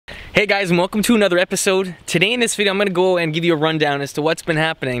Hey guys, and welcome to another episode. Today in this video I'm going to go and give you a rundown as to what's been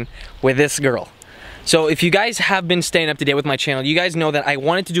happening with this girl. So if you guys have been staying up to date with my channel, you guys know that I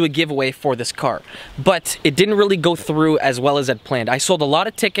wanted to do a giveaway for this car, but it didn't really go through as well as I'd planned. I sold a lot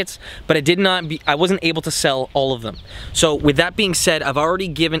of tickets, but I wasn't able to sell all of them. So with that being said, I've already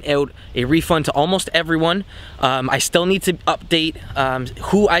given out a refund to almost everyone. I still need to update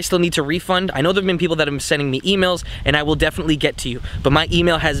who I still need to refund. I know there have been people that have been sending me emails, and I will definitely get to you, but my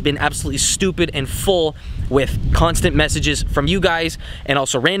email has been absolutely stupid and full with constant messages from you guys and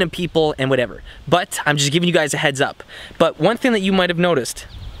also random people and whatever. But I'm just giving you guys a heads up. But one thing that you might have noticed,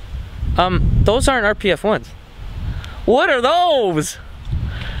 those aren't RPF ones. What are those?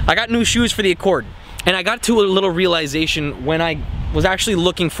 I got new shoes for the Accord, and I got to a little realization when I was actually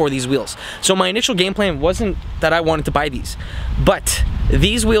looking for these wheels. So my initial game plan wasn't that I wanted to buy these, but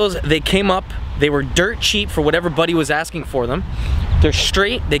these wheels, they came up, they were dirt cheap for whatever buddy was asking for them. They're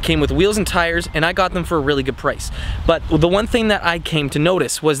straight, they came with wheels and tires, and I got them for a really good price. But the one thing that I came to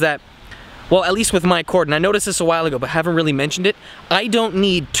notice was that, well, at least with my Accord, and I noticed this a while ago, but haven't really mentioned it, I don't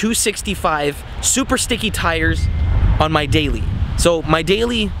need 265 super sticky tires on my daily. So my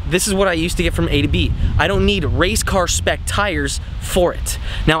daily, this is what I used to get from A to B. I don't need race car spec tires for it.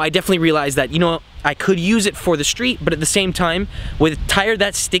 Now I definitely realized that, you know, I could use it for the street, but at the same time, with a tire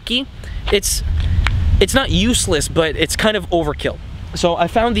that's sticky, it's not useless, but it's kind of overkill. So I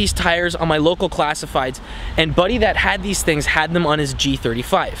found these tires on my local classifieds, and buddy that had these things had them on his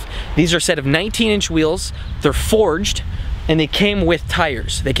G35. These are a set of 19-inch wheels, they're forged, and they came with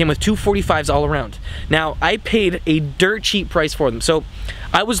tires. They came with 245s all around. Now, I paid a dirt cheap price for them. So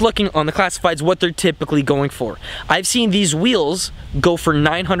I was looking on the classifieds what they're typically going for. I've seen these wheels go for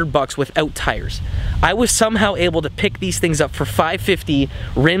 900 bucks without tires. I was somehow able to pick these things up for 550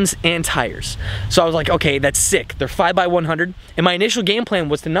 rims and tires. So I was like, okay, that's sick. They're 5x100. And my initial game plan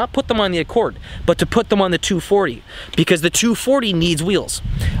was to not put them on the Accord, but to put them on the 240, because the 240 needs wheels.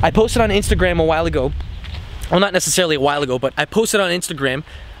 I posted on Instagram a while ago, well, not necessarily a while ago, but I posted on Instagram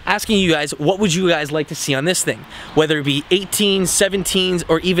asking you guys, what would you guys like to see on this thing? Whether it be 18s, 17s,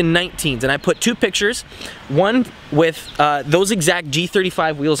 or even 19s. And I put two pictures, one with those exact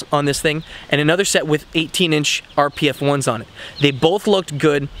G35 wheels on this thing, and another set with 18-inch RPF ones on it. They both looked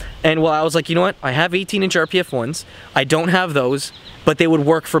good, and well, I was like, you know what? I have 18-inch RPF ones. I don't have those, but they would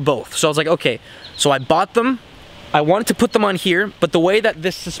work for both. So I was like, okay. So I bought them. I wanted to put them on here, but the way that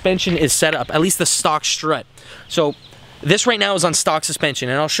this suspension is set up, at least the stock strut. So this right now is on stock suspension,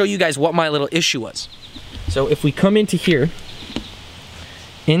 and I'll show you guys what my little issue was. So if we come into here,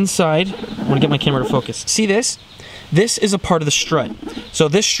 inside, I want to get my camera to focus. See this? This is a part of the strut. So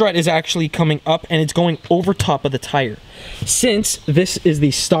this strut is actually coming up and it's going over top of the tire. Since this is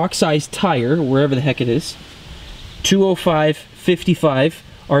the stock size tire, wherever the heck it is, 205, 55,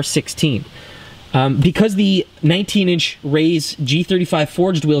 R16. Because the 19-inch Rays G35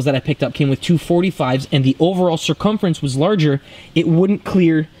 forged wheels that I picked up came with 245s and the overall circumference was larger, it wouldn't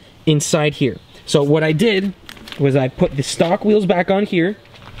clear inside here. So what I did was I put the stock wheels back on here,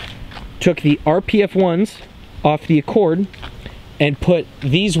 took the RPF ones off the Accord, and put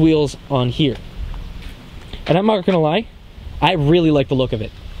these wheels on here. And I'm not gonna lie, I really like the look of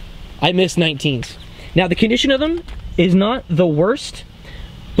it. I miss 19s. Now the condition of them is not the worst,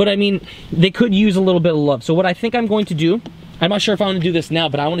 but I mean, they could use a little bit of love. So what I think I'm going to do, I'm not sure if I want to do this now,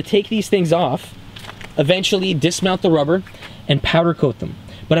 but I want to take these things off, eventually dismount the rubber, and powder coat them.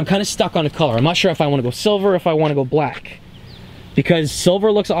 But I'm kind of stuck on a color. I'm not sure if I want to go silver or if I want to go black. Because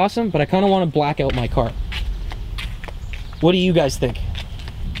silver looks awesome, but I kind of want to black out my car. What do you guys think?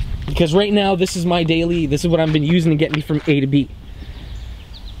 Because right now, this is my daily, this is what I've been using to get me from A to B.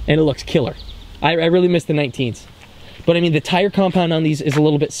 And it looks killer. I really miss the 19s. But I mean, the tire compound on these is a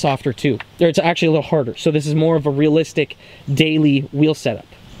little bit softer too. Or it's actually a little harder. So this is more of a realistic daily wheel setup.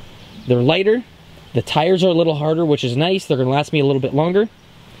 They're lighter. The tires are a little harder, which is nice. They're gonna last me a little bit longer.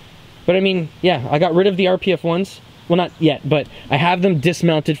 But I mean, yeah, I got rid of the RPF ones. Well, not yet, but I have them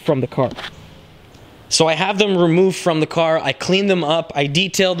dismounted from the car. So I have them removed from the car. I cleaned them up. I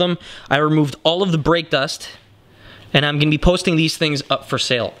detailed them. I removed all of the brake dust. And I'm gonna be posting these things up for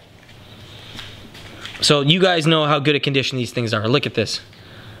sale. So you guys know how good a condition these things are. Look at this.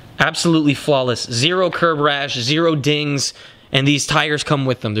 Absolutely flawless. Zero curb rash, zero dings, and these tires come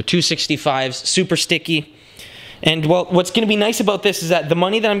with them. They're 265s, super sticky. And well, what's gonna be nice about this is that the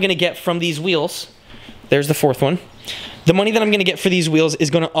money that I'm gonna get from these wheels, there's the fourth one, the money that I'm gonna get for these wheels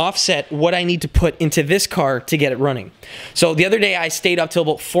is gonna offset what I need to put into this car to get it running. So the other day I stayed up till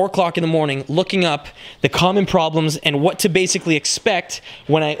about 4 o'clock in the morning looking up the common problems and what to basically expect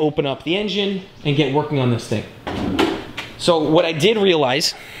when I open up the engine and get working on this thing. So what I did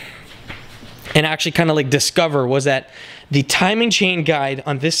realize and actually kind of like discover was that the timing chain guide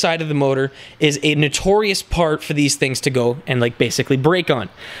on this side of the motor is a notorious part for these things to go and like basically break on.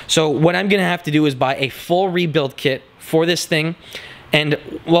 So what I'm gonna have to do is buy a full rebuild kit for this thing. And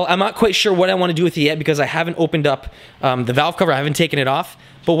well, I'm not quite sure what I want to do with it yet because I haven't opened up the valve cover. I haven't taken it off.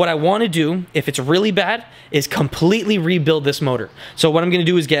 But what I want to do, if it's really bad, is completely rebuild this motor. So what I'm going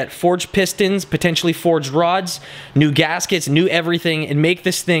to do is get forged pistons, potentially forged rods, new gaskets, new everything, and make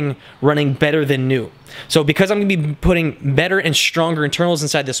this thing running better than new. So because I'm going to be putting better and stronger internals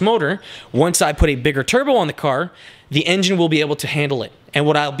inside this motor, once I put a bigger turbo on the car, the engine will be able to handle it. And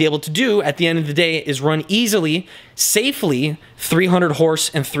what I'll be able to do at the end of the day is run easily, safely, 300 horse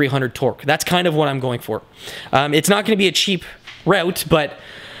and 300 torque. That's kind of what I'm going for. It's not going to be a cheap route, but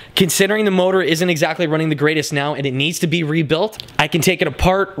considering the motor isn't exactly running the greatest now and it needs to be rebuilt, I can take it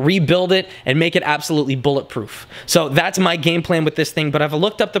apart, rebuild it, and make it absolutely bulletproof. So that's my game plan with this thing, but I've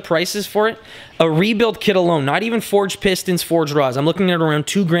looked up the prices for it. A rebuild kit alone, not even forged pistons, forged rods, I'm looking at around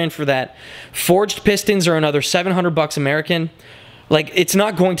 $2 grand for that. Forged pistons are another 700 bucks American. Like, it's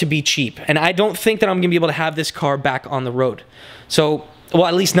not going to be cheap, and I don't think that I'm going to be able to have this car back on the road. So, well,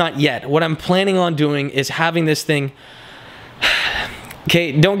 at least not yet. What I'm planning on doing is having this thing...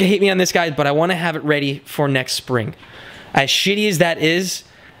 Okay, don't hate me on this, guys, but I want to have it ready for next spring. As shitty as that is,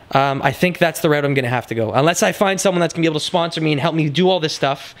 I think that's the route I'm going to have to go. Unless I find someone that's going to be able to sponsor me and help me do all this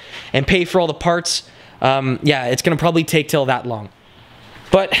stuff and pay for all the parts, yeah, it's going to probably take till that long.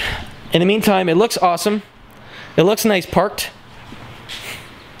 But in the meantime, it looks awesome. It looks nice parked.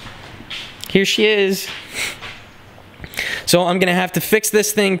 Here she is. So I'm gonna have to fix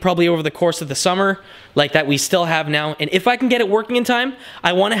this thing probably over the course of the summer, like that we still have now. And if I can get it working in time,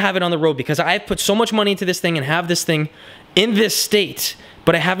 I want to have it on the road because I've put so much money into this thing and have this thing in this state,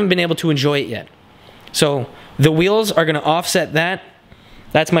 but I haven't been able to enjoy it yet. So the wheels are gonna offset that.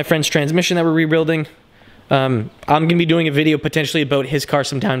 That's my friend's transmission that we're rebuilding. I'm gonna be doing a video potentially about his car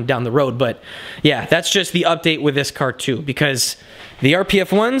sometime down the road, but yeah, that's just the update with this car too, because the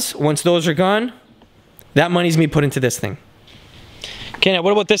RPF ones, once those are gone, that money's gonna be put into this thing. Okay, now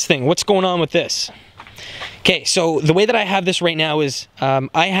what about this thing? What's going on with this? Okay, so the way that I have this right now is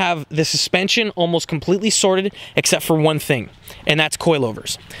I have the suspension almost completely sorted except for one thing, and that's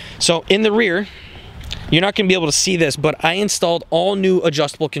coilovers. So in the rear, you're not going to be able to see this, but I installed all new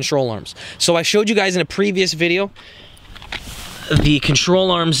adjustable control arms. So I showed you guys in a previous video the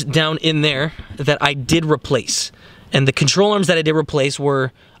control arms down in there that I did replace. And the control arms that I did replace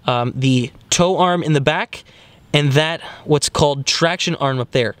were the tow arm in the back and that what's called traction arm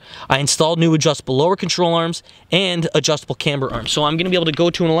up there. I installed new adjustable lower control arms and adjustable camber arms. So I'm going to be able to go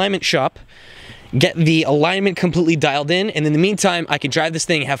to an alignment shop, get the alignment completely dialed in, and in the meantime, I can drive this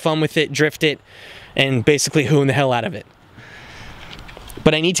thing, have fun with it, drift it, and basically hoon the hell out of it.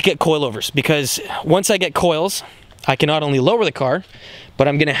 But I need to get coilovers because once I get coils, I can not only lower the car, but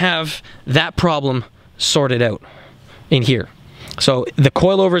I'm going to have that problem sorted out in here. So the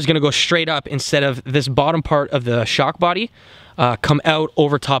coilover is going to go straight up instead of this bottom part of the shock body come out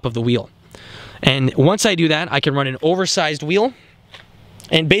over top of the wheel. And once I do that, I can run an oversized wheel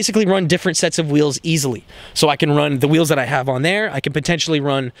and basically run different sets of wheels easily. So I can run the wheels that I have on there, I can potentially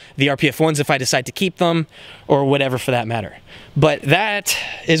run the RPF ones if I decide to keep them, or whatever for that matter. But that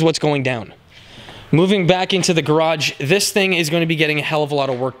is what's going down. Moving back into the garage, this thing is going to be getting a hell of a lot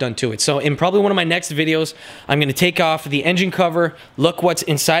of work done to it. So in probably one of my next videos, I'm going to take off the engine cover, look what's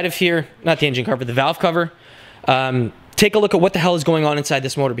inside of here, not the engine cover, the valve cover, take a look at what the hell is going on inside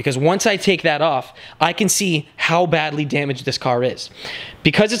this motor, because once I take that off, I can see how badly damaged this car is.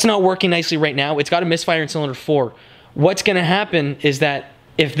 Because it's not working nicely right now, it's got a misfire in cylinder 4. What's going to happen is that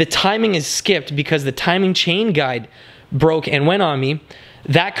if the timing is skipped because the timing chain guide broke and went on me,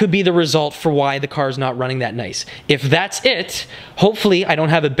 that could be the result for why the car is not running that nice. If that's it, hopefully I don't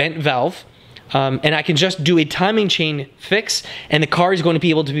have a bent valve, and I can just do a timing chain fix, and the car is going to be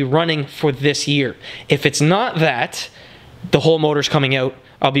able to be running for this year. If it's not that, the whole motor's coming out.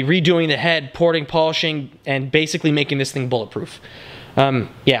 I'll be redoing the head, porting, polishing, and basically making this thing bulletproof.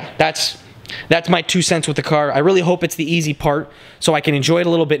 Yeah, that's my 2 cents with the car. I really hope it's the easy part so I can enjoy it a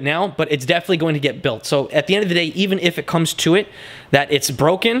little bit now, but it's definitely going to get built. So at the end of the day, even if it comes to it, that it's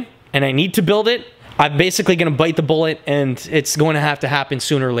broken and I need to build it, I'm basically going to bite the bullet, and it's going to have to happen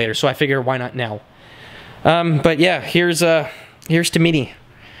sooner or later. So I figure, why not now? But yeah, here's to Mini.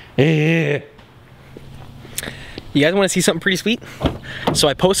 You guys want to see something pretty sweet? So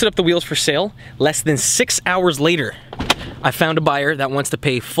I posted up the wheels for sale. Less than 6 hours later, I found a buyer that wants to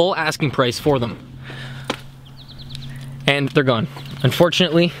pay full asking price for them. And they're gone.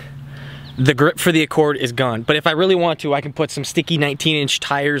 Unfortunately, the grip for the Accord is gone. But if I really want to, I can put some sticky 19-inch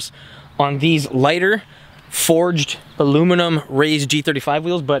tires on these lighter forged aluminum raised G35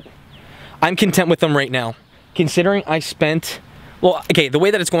 wheels, but I'm content with them right now. Considering I spent, well, okay, the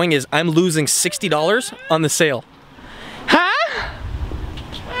way that it's going is I'm losing $60 on the sale. Huh?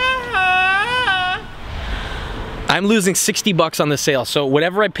 I'm losing 60 bucks on the sale. So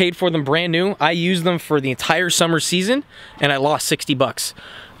whatever I paid for them brand new, I used them for the entire summer season and I lost 60 bucks.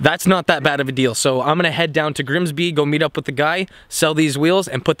 That's not that bad of a deal. So I'm gonna head down to Grimsby, go meet up with the guy, sell these wheels,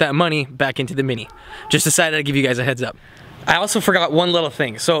 and put that money back into the Mini. Just decided I'd give you guys a heads up. I also forgot one little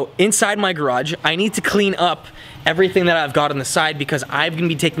thing. So inside my garage, I need to clean up everything that I've got on the side because I'm gonna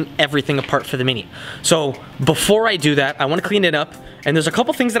be taking everything apart for the Mini. So before I do that, I wanna clean it up, and there's a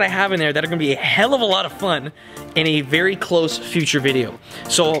couple things that I have in there that are gonna be a hell of a lot of fun in a very close future video.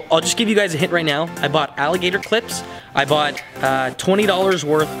 So I'll just give you guys a hint right now. I bought alligator clips. I bought $20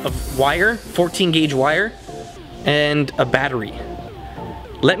 worth of wire, 14 gauge wire, and a battery.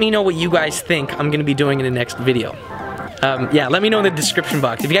 Let me know what you guys think I'm gonna be doing in the next video. Yeah, let me know in the description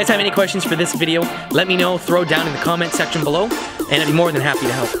box. If you guys have any questions for this video, let me know, throw down in the comment section below, and I'd be more than happy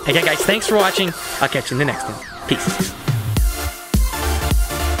to help. Okay guys, thanks for watching. I'll catch you in the next one. Peace.